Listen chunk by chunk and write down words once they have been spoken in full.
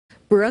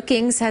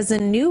Brookings has a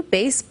new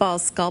baseball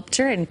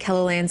sculpture, and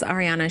Kellerland's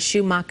Ariana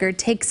Schumacher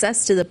takes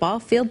us to the ball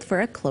field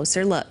for a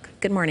closer look.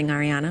 Good morning,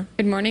 Ariana.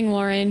 Good morning,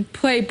 Lauren.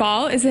 Play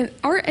Ball is an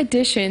art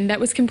addition that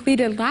was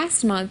completed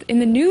last month in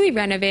the newly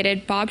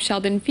renovated Bob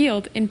Sheldon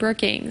Field in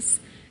Brookings.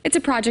 It's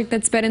a project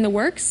that's been in the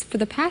works for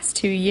the past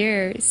 2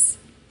 years.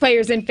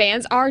 Players and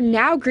fans are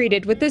now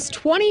greeted with this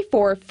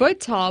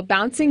 24-foot-tall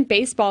bouncing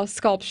baseball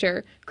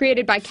sculpture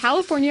created by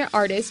California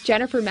artists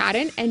Jennifer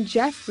Madden and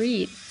Jeff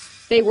Reed.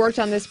 They worked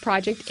on this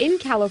project in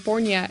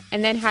California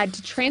and then had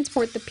to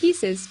transport the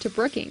pieces to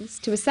Brookings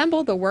to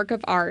assemble the work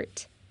of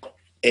art.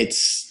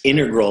 It's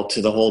integral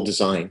to the whole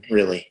design,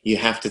 really. You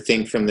have to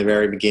think from the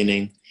very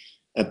beginning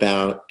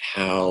about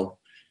how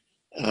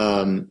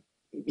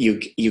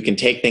you can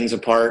take things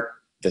apart,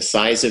 the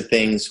size of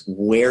things,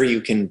 where you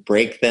can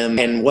break them.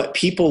 And what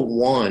people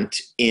want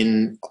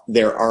in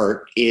their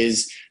art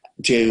is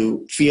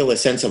to feel a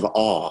sense of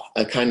awe,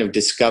 a kind of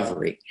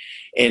discovery.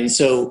 And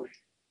so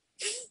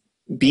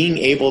being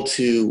able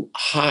to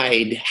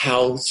hide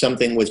how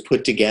something was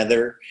put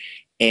together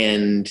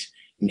and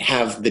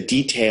have the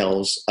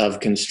details of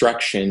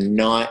construction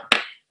not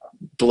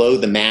blow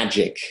the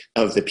magic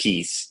of the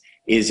piece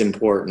is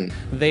important.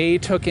 They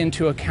took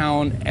into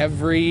account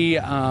every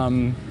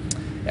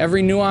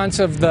nuance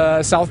of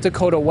the South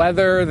Dakota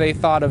weather. They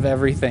thought of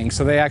everything,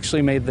 so they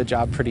actually made the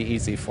job pretty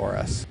easy for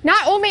us.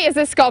 Not only is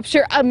the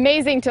sculpture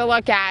amazing to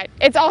look at,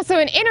 it's also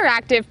an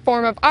interactive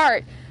form of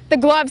art. The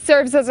glove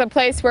serves as a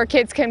place where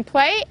kids can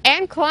play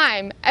and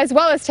climb, as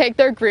well as take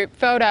their group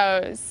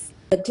photos.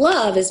 The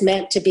glove is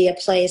meant to be a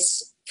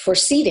place for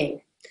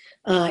seating.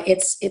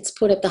 It's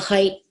put at the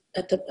height,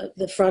 at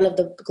the front of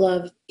the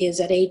glove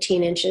is at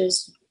 18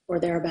 inches or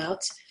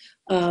thereabouts,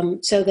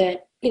 so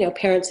that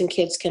parents and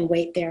kids can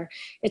wait there.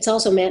 It's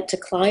also meant to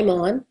climb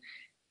on,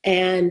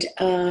 and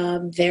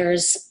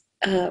there's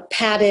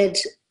padded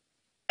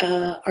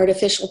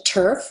artificial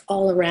turf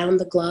all around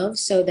the glove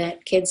so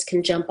that kids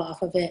can jump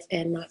off of it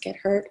and not get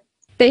hurt.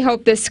 They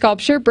hope this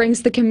sculpture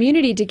brings the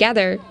community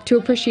together to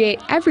appreciate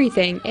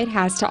everything it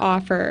has to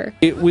offer.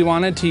 We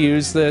wanted to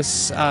use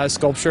this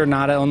sculpture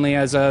not only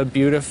as a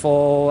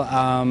beautiful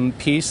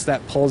piece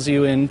that pulls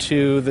you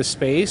into the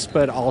space,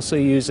 but also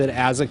use it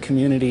as a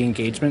community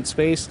engagement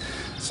space.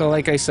 So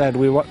like I said,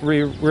 we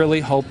really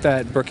hope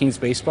that Brookings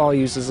Baseball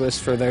uses this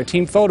for their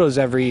team photos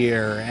every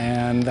year,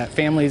 and that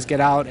families get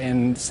out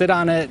and sit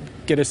on it,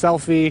 get a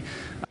selfie.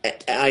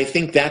 I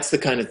think that's the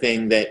kind of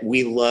thing that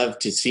we love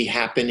to see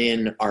happen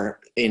in our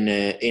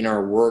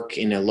work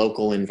in a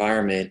local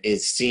environment,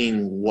 is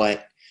seeing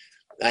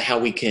how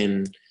we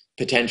can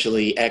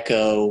potentially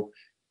echo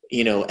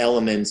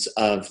elements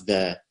of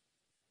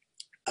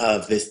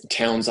this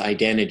town's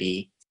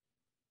identity.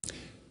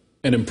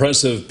 An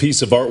impressive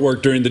piece of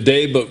artwork during the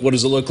day, but what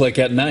does it look like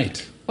at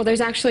night? Well,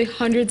 there's actually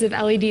hundreds of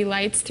LED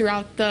lights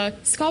throughout the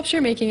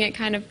sculpture, making it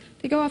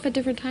they go off at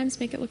different times,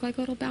 make it look like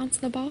a little bounce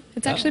in the ball.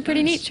 It's actually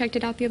pretty neat. Checked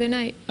it out the other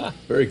night.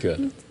 Very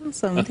good.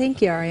 That's awesome.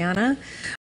 Thank you, Ariana.